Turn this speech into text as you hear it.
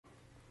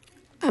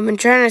I've been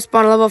trying to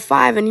spawn a level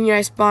 5, and here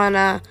I spawn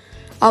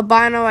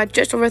albino at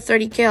just over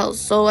 30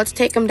 kills. So let's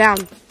take him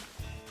down.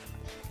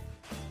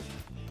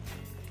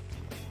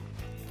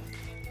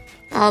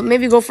 I'll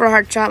maybe go for a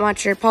hard shot. I'm not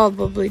sure.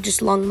 Probably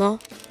just long though.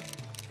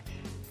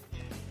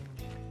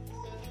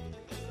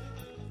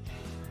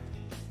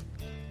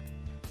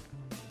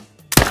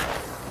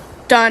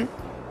 Done.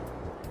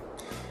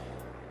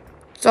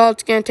 So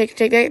it's gonna take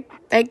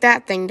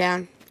that thing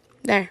down.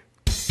 There.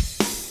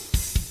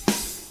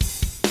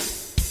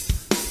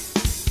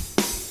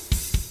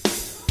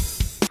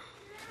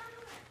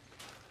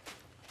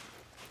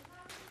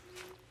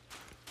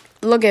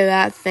 Look at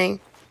that thing.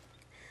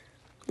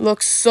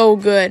 Looks so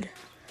good.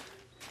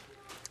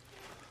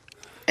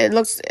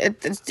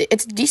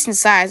 It's decent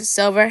size. It's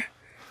silver.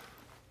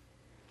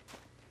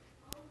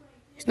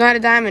 It's not a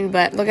diamond,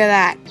 but look at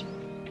that.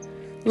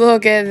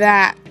 Look at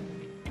that.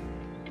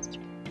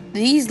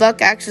 These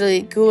look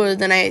actually cooler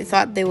than I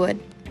thought they would.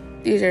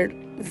 These are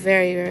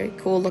very, very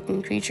cool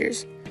looking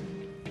creatures.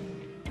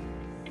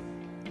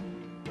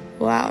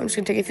 Wow, I'm just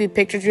gonna take a few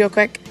pictures real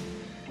quick.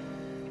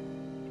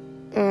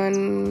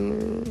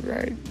 And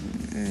right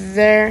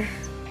there.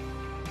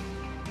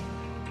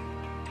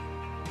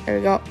 There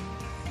we go.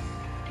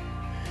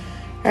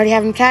 I already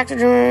have them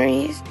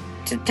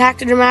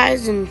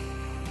taxidermized and